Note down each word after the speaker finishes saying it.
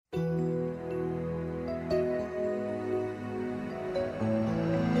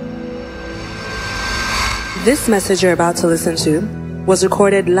This message you're about to listen to was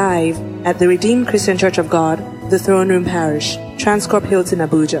recorded live at the Redeemed Christian Church of God, the Throne Room Parish, Transcorp Hilton,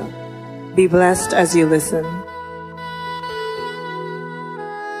 Abuja. Be blessed as you listen.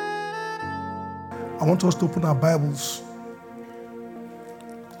 I want us to open our Bibles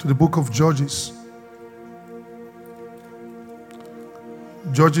to the book of Judges.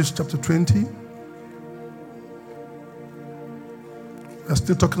 Judges chapter 20. We're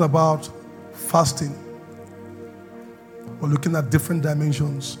still talking about fasting. We're looking at different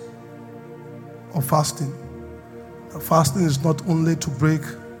dimensions of fasting. Fasting is not only to break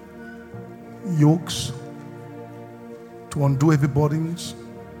yokes, to undo heavy burdens,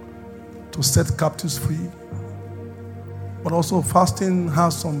 to set captives free, but also fasting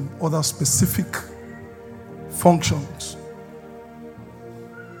has some other specific functions.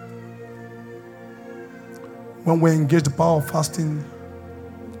 When we engage the power of fasting,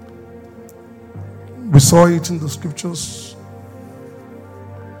 we saw it in the scriptures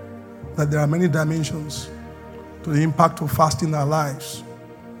that there are many dimensions to the impact of fasting in our lives.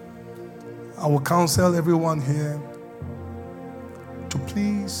 I will counsel everyone here to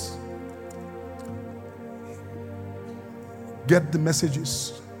please get the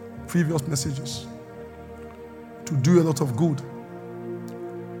messages, previous messages, to do a lot of good.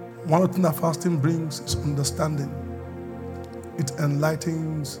 One of the things that fasting brings is understanding. It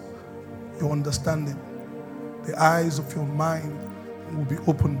enlightens your understanding. The eyes of your mind will be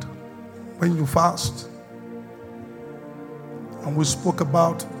opened when you fast. And we spoke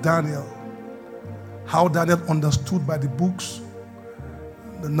about Daniel, how Daniel understood by the books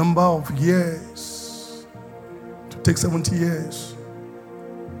the number of years to take 70 years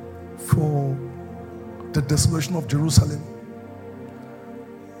for the desolation of Jerusalem,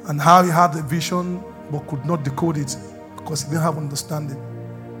 and how he had a vision but could not decode it because he didn't have understanding,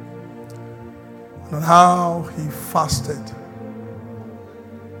 and how he fasted.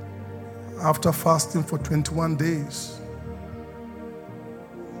 After fasting for 21 days,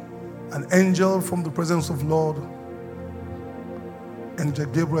 an angel from the presence of Lord, Angel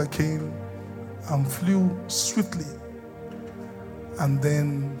Gabriel, came and flew swiftly and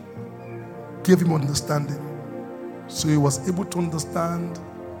then gave him understanding. So he was able to understand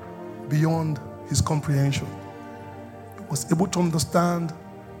beyond his comprehension. He was able to understand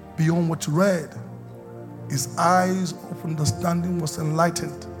beyond what he read. His eyes of understanding was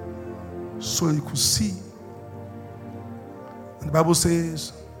enlightened, so he could see. And the Bible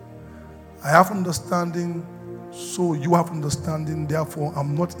says, I have understanding, so you have understanding, therefore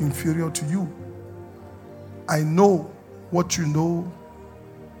I'm not inferior to you. I know what you know,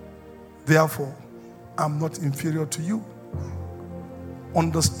 therefore I'm not inferior to you.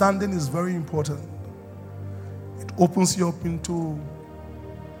 Understanding is very important. It opens you up into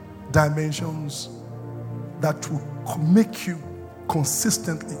dimensions that will make you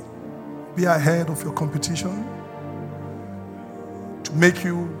consistently be ahead of your competition, to make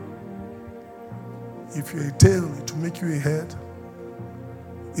you, if you're a tail, to make you a head,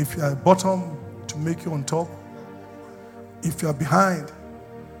 if you're a bottom, to make you on top, if you're behind,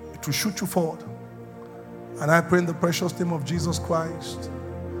 it will shoot you forward. And I pray in the precious name of Jesus Christ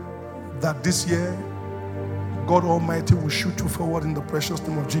that this year God Almighty will shoot you forward in the precious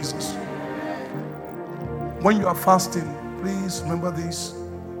name of Jesus. When you are fasting, please remember this,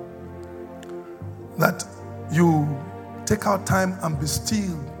 that you take out time and be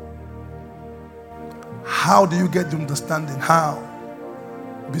still. How do you get the understanding? How?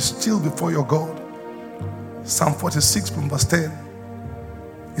 Be still before your God. Psalm 46 from verse 10.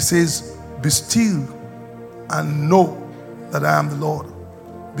 It says, be still and know that I am the Lord.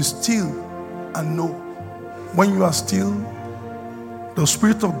 Be still and know. When you are still, the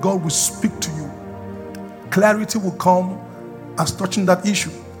Spirit of God will speak to you. Clarity will come as touching that issue.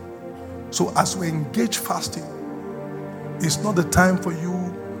 So as we engage fasting, it's not the time for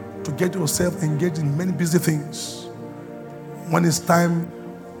you to get yourself engaged in many busy things. When it's time,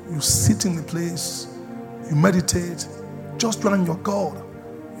 you sit in the place, you meditate, just run on your God.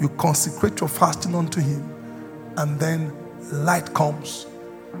 You consecrate your fasting unto Him, and then light comes.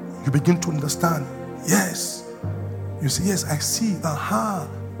 You begin to understand. Yes. You say, yes, I see.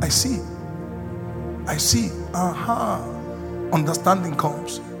 I see. I see. Understanding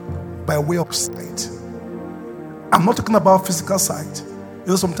comes by way of sight. I'm not talking about physical sight. You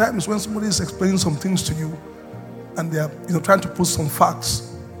know, sometimes when somebody is explaining some things to you and they are, trying to put some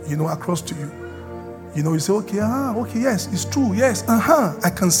facts, across to you, you say, okay, yes, it's true. Yes, I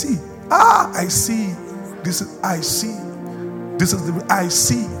can see. I see. I see. This is the I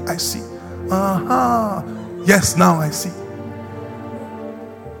see. Yes, now I see.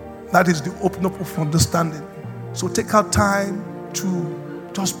 That is the open up of understanding. So take out time to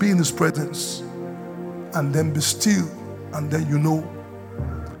just be in His presence, and then be still, and then you know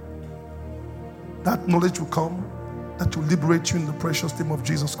that knowledge will come that will liberate you in the precious name of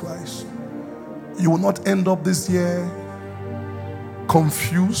Jesus Christ. You will not end up this year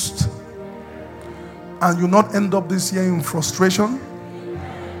confused, and you will not end up this year in frustration.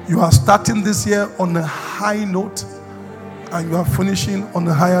 You are starting this year on a high note, and you are finishing on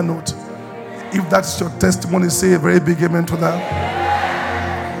a higher note. If that's your testimony, say a very big amen to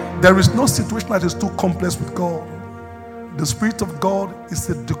that. There is no situation that is too complex with God. The Spirit of God is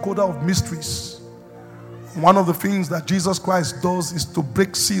a decoder of mysteries. One of the things that Jesus Christ does is to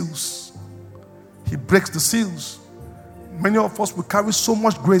break seals. He breaks the seals. Many of us will carry so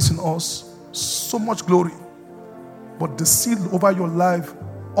much grace in us, so much glory, but the seal over your life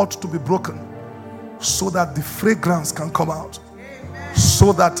ought to be broken so that the fragrance can come out,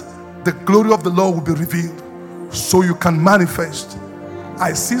 so that the glory of the Lord will be revealed, so you can manifest.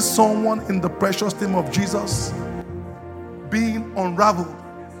 I see someone in the precious name of Jesus being unraveled.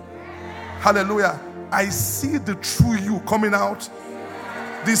 Hallelujah. I see the true you coming out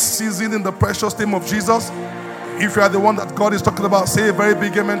this season in the precious name of Jesus. If you are the one that God is talking about, say a very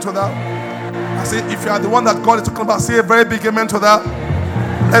big amen to that. I say, if you are the one that God is talking about, say a very big amen to that.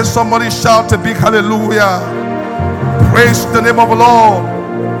 Let somebody shout a big hallelujah. Praise the name of the Lord.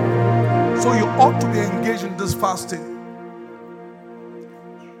 So you ought to be engaged in this fasting.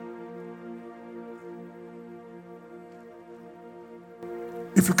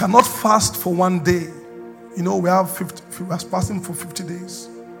 If you cannot fast for one day, you know, we are fasting for 50 days.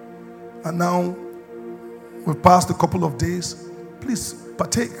 And now we've passed a couple of days. Please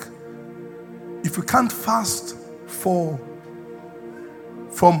partake. If you can't fast from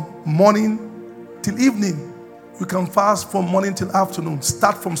morning till evening, you can fast from morning till afternoon.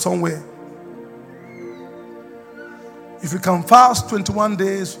 Start from somewhere. If you can fast 21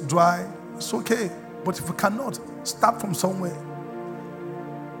 days dry, it's okay. But if you cannot, start from somewhere.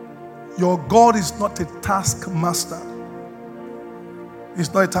 Your God is not a taskmaster.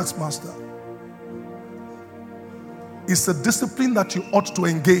 He's not a taskmaster. It's a discipline that you ought to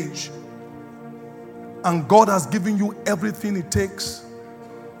engage. And God has given you everything it takes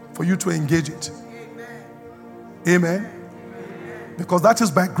for you to engage it. Amen. Because that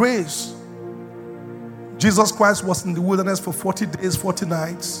is by grace. Jesus Christ was in the wilderness for 40 days, 40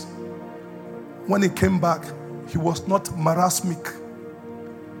 nights. When He came back, He was not marasmic.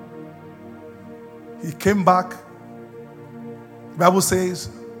 He came back. The Bible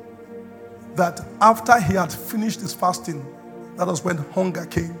says that after He had finished His fasting, that was when hunger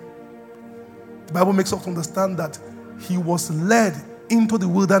came. The Bible makes us understand that He was led into the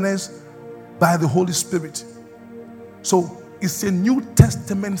wilderness by the Holy Spirit. So it's a New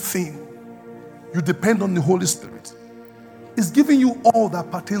Testament thing. You depend on the Holy Spirit. It's giving you all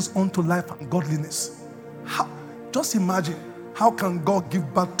that pertains unto life and godliness. Just imagine, how can God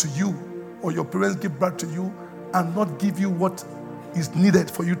give birth to you, or your parents give birth to you, and not give you what is needed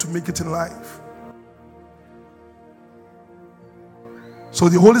for you to make it in life? So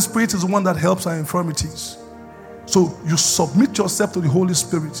the Holy Spirit is the one that helps our infirmities. So you submit yourself to the Holy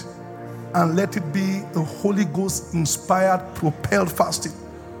Spirit and let it be a Holy Ghost inspired, propelled fasting,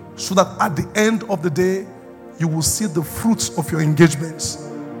 so that at the end of the day, you will see the fruits of your engagements.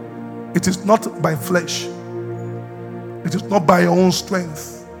 It is not by flesh. It is not by your own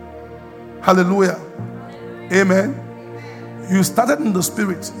strength. Hallelujah. Amen. You started in the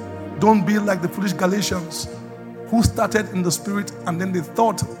Spirit. Don't be like the foolish Galatians who started in the Spirit and then they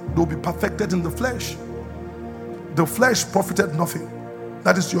thought they'll be perfected in the flesh. The flesh profited nothing.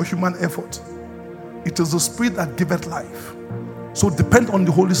 That is your human effort. It is the Spirit that giveth life. So depend on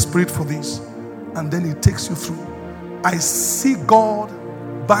the Holy Spirit for this, and then He takes you through. I see God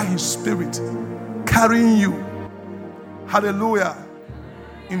by His Spirit carrying you. Hallelujah.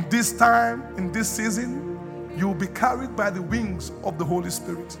 In this time, in this season, you will be carried by the wings of the Holy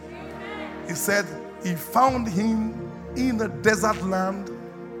Spirit. He said He found him in a desert land,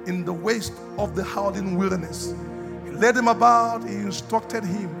 in the waste of the howling wilderness. He led him about, He instructed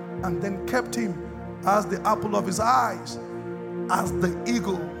him, and then kept him as the apple of His eyes. As the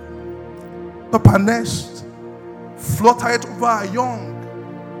eagle, upper nest, fluttereth over our young,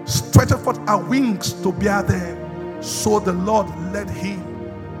 stretcheth forth our wings to bear them. So the Lord led him,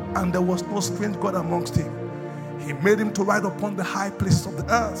 and there was no strange God amongst him. He made him to ride upon the high places of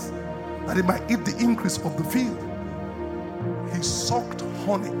the earth, that he might eat the increase of the field. He sucked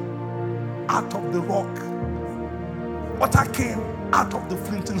honey out of the rock. Water came out of the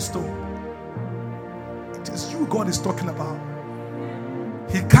flinting stone. It is you God is talking about.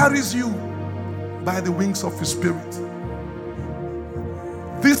 He carries you by the wings of His Spirit.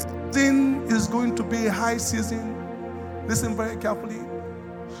 This thing is going to be a high season. Listen very carefully.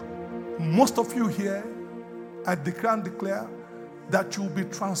 Most of you here, I declare and declare that you will be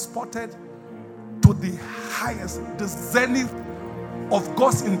transported to the highest, the zenith of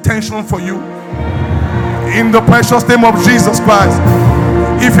God's intention for you. In the precious name of Jesus Christ.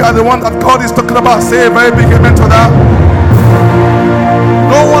 If you are the one that God is talking about, say a very big amen to that.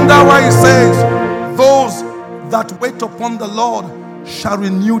 No wonder why He says, those that wait upon the Lord shall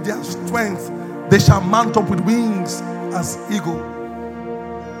renew their strength. They shall mount up with wings as eagle.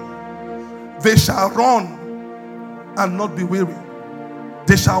 They shall run and not be weary.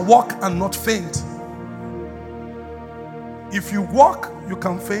 They shall walk and not faint. If you walk, you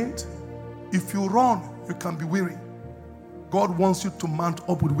can faint. If you run, you can be weary. God wants you to mount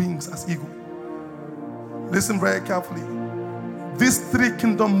up with wings as eagle. Listen very carefully. These three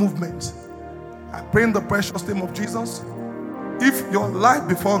kingdom movements, I pray in the precious name of Jesus. If your life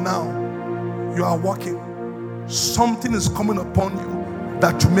before now, you are walking, something is coming upon you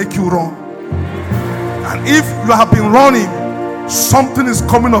that will make you run. And if you have been running, something is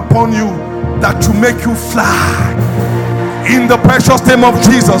coming upon you that will make you fly. In the precious name of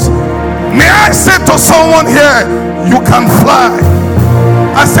Jesus. May I say to someone here, you can fly.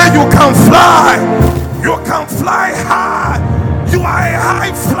 I say you can fly. You can fly high. You are a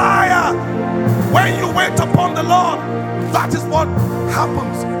high flyer. When you wait upon the Lord, that is what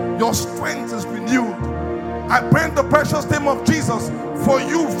happens. Your strength is renewed. I pray in the precious name of Jesus for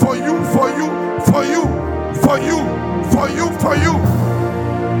you, for you, for you, for you, for you, for you, for you.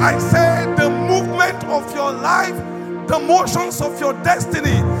 I say the movement of your life, the motions of your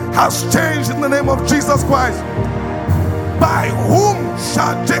destiny has changed in the name of Jesus Christ. By whom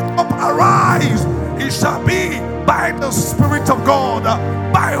shall Jacob arise? It shall be by the Spirit of God.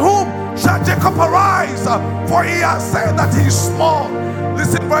 By whom shall Jacob arise? For he has said that he is small.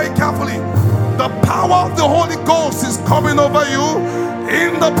 Listen very carefully. The power of the Holy Ghost is coming over you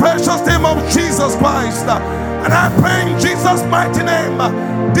in the precious name of Jesus Christ. And I pray in Jesus' mighty name,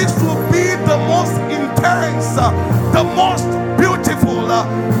 this will be the most intense, the most beautiful,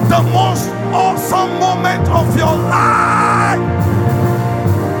 the most awesome moment of your life.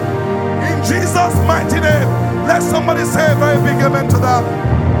 In Jesus' mighty name, let somebody say a very big amen to that.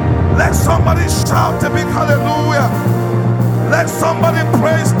 Let somebody shout a big hallelujah. Let somebody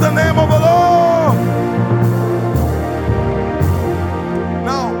praise the name of the Lord.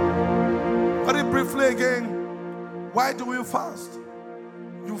 Now, very briefly again, why do you fast?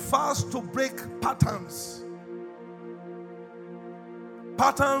 You fast to break patterns.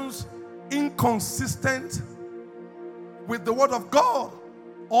 Patterns inconsistent with the word of God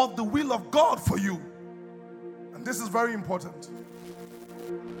or the will of God for you. And this is very important.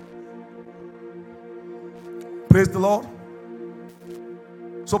 Praise the Lord.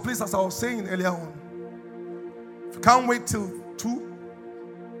 So please, as I was saying earlier on, if you can't wait till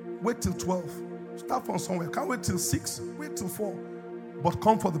 2, wait till 12. Start from somewhere. Can't wait till 6, wait till 4. But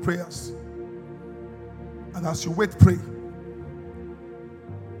come for the prayers. And as you wait, pray.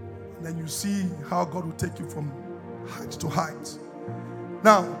 And then you see how God will take you from height to height.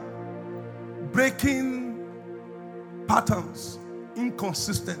 Now, breaking patterns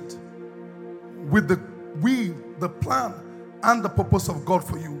inconsistent with the will, the plan, and the purpose of God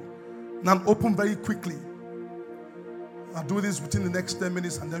for you. Now open very quickly. I'll do this within the next 10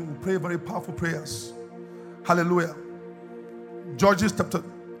 minutes and then we'll pray very powerful prayers. Hallelujah. Judges chapter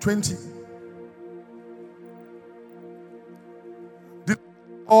 20. This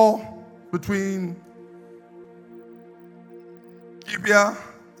all between Gibeah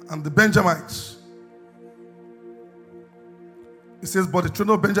and the Benjamites. It says, but the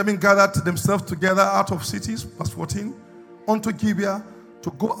children of Benjamin gathered themselves together out of cities, verse 14, unto Gibeah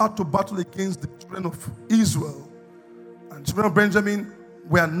to go out to battle against the children of Israel. And children of Benjamin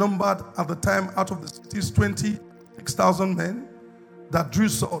were numbered at the time out of the cities 26,000 men that drew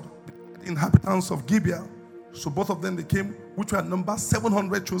sword, the inhabitants of Gibeah. So both of them they came, which were numbered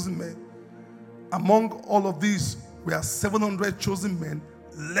 700 chosen men. Among all of these were 700 chosen men,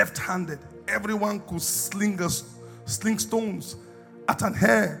 left-handed. Everyone could sling stones at an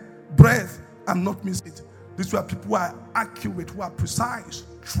hair breadth and not miss it. These were people who are accurate, who are precise,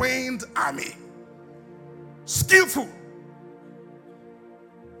 trained army, skillful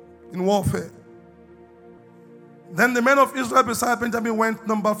in warfare. Then the men of Israel beside Benjamin went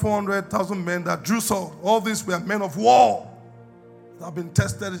number 400,000 men that drew sword. All these were men of war that have been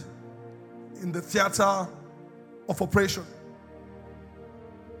tested in the theater of operation.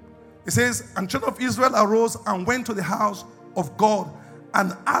 It says, and children of Israel arose and went to the house of God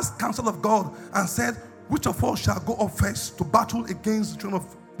and asked counsel of God and said, which of us shall go up first to battle against the children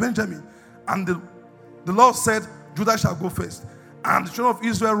of Benjamin? And the Lord said, Judah shall go first. And the children of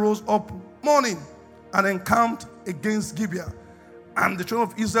Israel rose up morning and encamped against Gibeah. And the children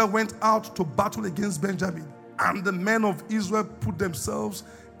of Israel went out to battle against Benjamin. And the men of Israel put themselves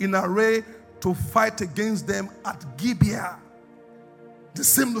in array to fight against them at Gibeah, the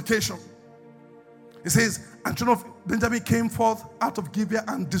same location. It says, and children of Benjamin came forth out of Gibeah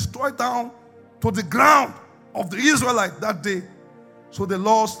and destroyed down to the ground of the Israelites that day. So they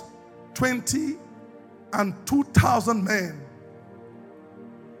lost 22,000 men.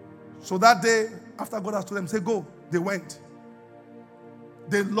 So that day, after God has told them, say, go, they went.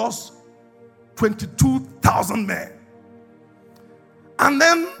 They lost 22,000 men. And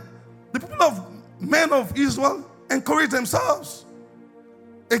then the men of Israel encouraged themselves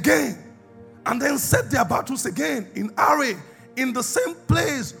again. And then set their battles again in array in the same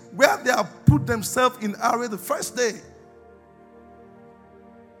place where they have put themselves in array the first day.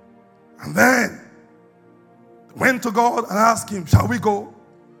 And then went to God and asked him, shall we go?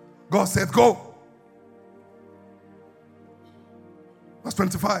 God said, go. Verse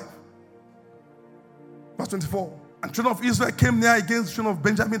 25. Verse 24. And children of Israel came near against the children of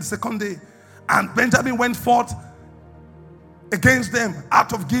Benjamin the second day. And Benjamin went forth against them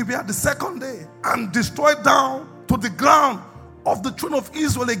out of Gibeah the second day and destroyed down to the ground of the children of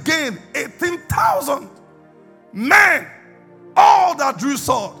Israel again 18,000 men, all that drew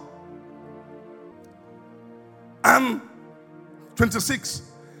sword. And 26.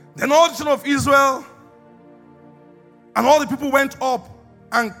 Then all the children of Israel and all the people went up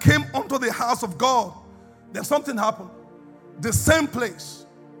and came unto the house of God. Then something happened. The same place.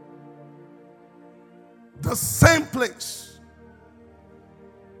 The same place.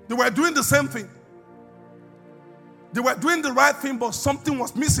 They were doing the same thing. They were doing the right thing, but something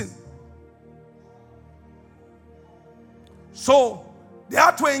was missing. So they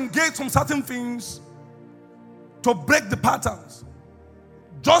had to engage some certain things to break the patterns.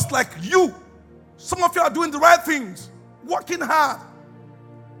 Just like you, some of you are doing the right things, working hard,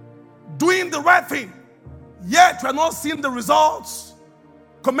 doing the right thing, yet you are not seeing the results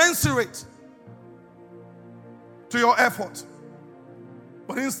commensurate to your effort.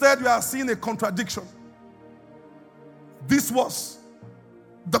 But instead, you are seeing a contradiction. This was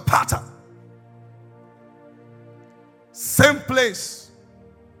the pattern. Same place,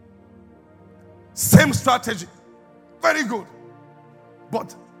 same strategy. Very good.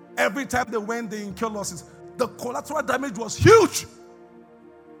 But every time they went, they incurred losses. The collateral damage was huge.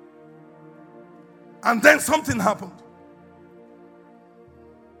 And then something happened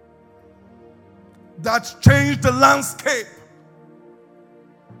that changed the landscape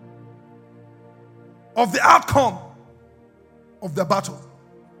of the outcome of the battle.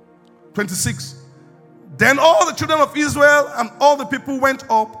 26. Then all the children of Israel and all the people went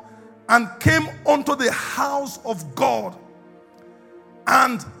up and came unto the house of God,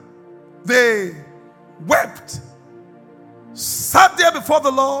 and they wept, sat there before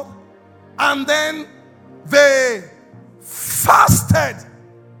the Lord, and then they fasted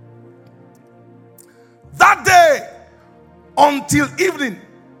that day until evening.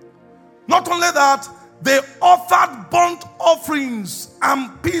 Not only that, they offered burnt offerings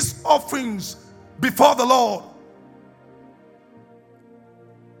and peace offerings before the Lord.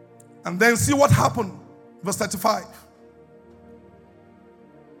 And then see what happened. Verse 35.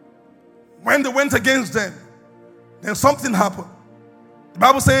 When they went against them, then something happened. The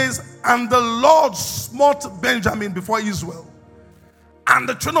Bible says, and the Lord smote Benjamin before Israel. And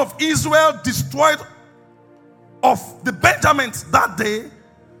the children of Israel destroyed of the Benjamins that day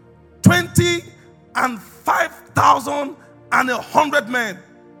 25,100 men,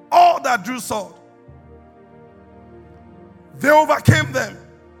 all that drew sword. They overcame them.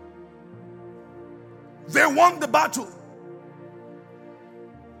 They won the battle.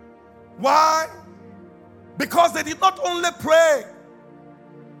 Why? Because they did not only pray,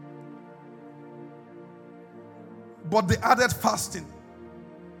 but they added fasting.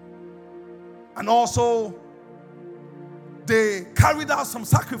 And also, they carried out some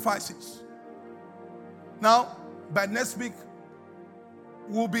sacrifices. Now, by next week,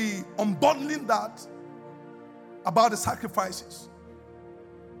 we'll be unbundling that about the sacrifices.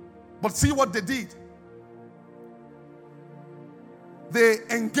 But see what they did. They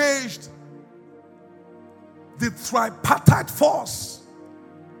engaged the tripartite force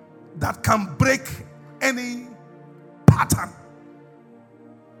that can break any pattern.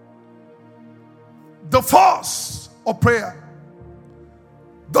 The force of prayer,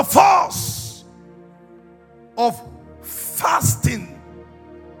 the force of fasting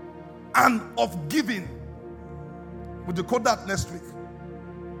and of giving. We'll decode that next week.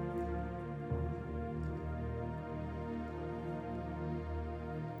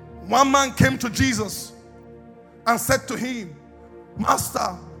 One man came to Jesus and said to him,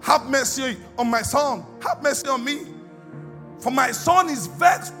 Master, have mercy on my son. Have mercy on me. For my son is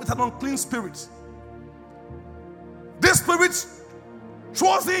vexed with an unclean spirit. This spirit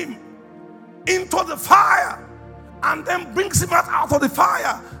throws him into the fire and then brings him out of the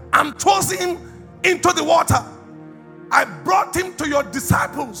fire and throws him into the water. I brought him to your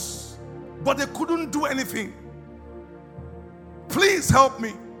disciples, but they couldn't do anything. Please help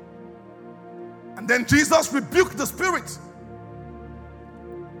me. And then Jesus rebuked the spirit,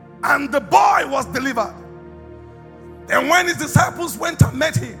 and the boy was delivered. Then when his disciples went and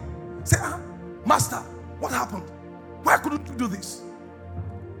met him, said, Master, what happened? Why couldn't you do this?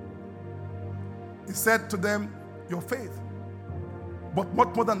 He said to them, your faith. But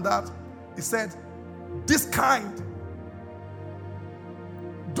much more than that, he said, this kind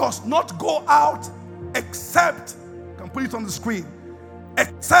does not go out except, you can put it on the screen,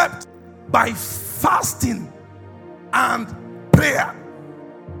 except by fasting and prayer.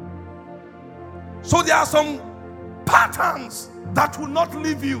 So there are some patterns that will not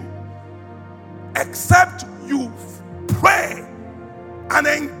leave you except you pray and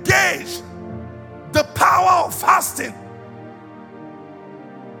engage the power of fasting.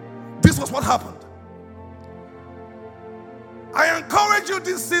 This was what happened. I encourage you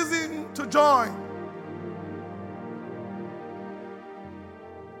this season to join.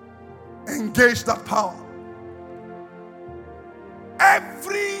 Engage that power.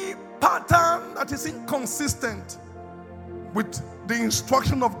 Every pattern that is inconsistent with the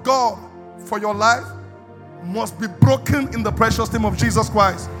instruction of God for your life must be broken in the precious name of Jesus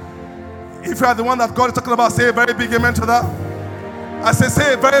Christ. If you are the one that God is talking about, say a very big amen to that. I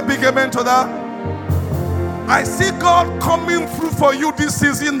say a very big amen to that. I see God coming through for you this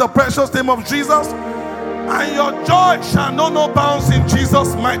season in the precious name of Jesus, and your joy shall know no bounds in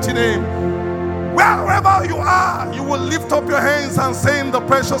Jesus' mighty name. Wherever you are, you will lift up your hands and say in the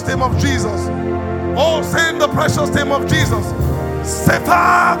precious name of Jesus. Oh, say in the precious name of Jesus. Say,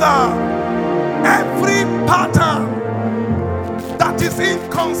 Father, every pattern that is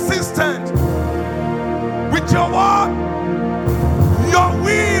inconsistent with your word, your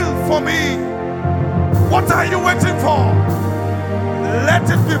will for me, what are you waiting for? Let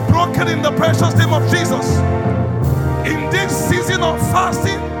it be broken in the precious name of Jesus. In this season of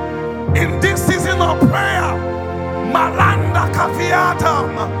fasting, in this season of prayer, Malanda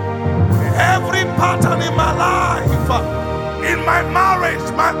Kafiatam, every pattern in my life, in my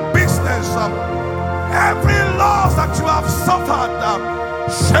marriage, my business, every loss that you have suffered,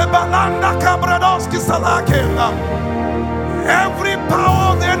 Shebalanda Kabradoski Salakin, every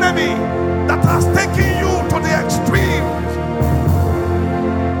power of the enemy that has taken you to the extremes,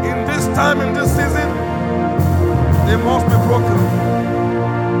 in this time, in this season, they must be broken.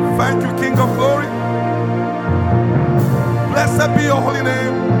 Thank you, King of Glory. Blessed be your holy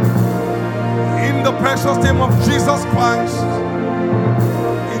name. In the precious name of Jesus Christ.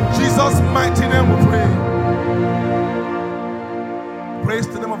 In Jesus' mighty name we pray. Praise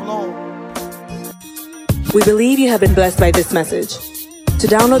the name of the Lord. We believe you have been blessed by this message. To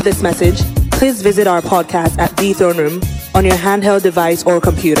download this message, please visit our podcast at The Throne Room on your handheld device or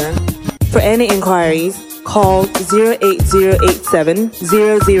computer. For any inquiries, call 08087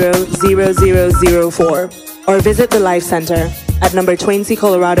 000004 or visit the Life Center at number 20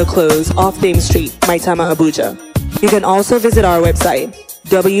 Colorado Close off Dame Street, Maitama, Abuja. You can also visit our website,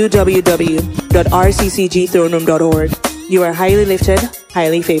 www.rccgthroneroom.org. You are highly lifted,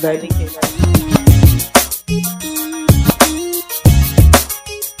 highly favored.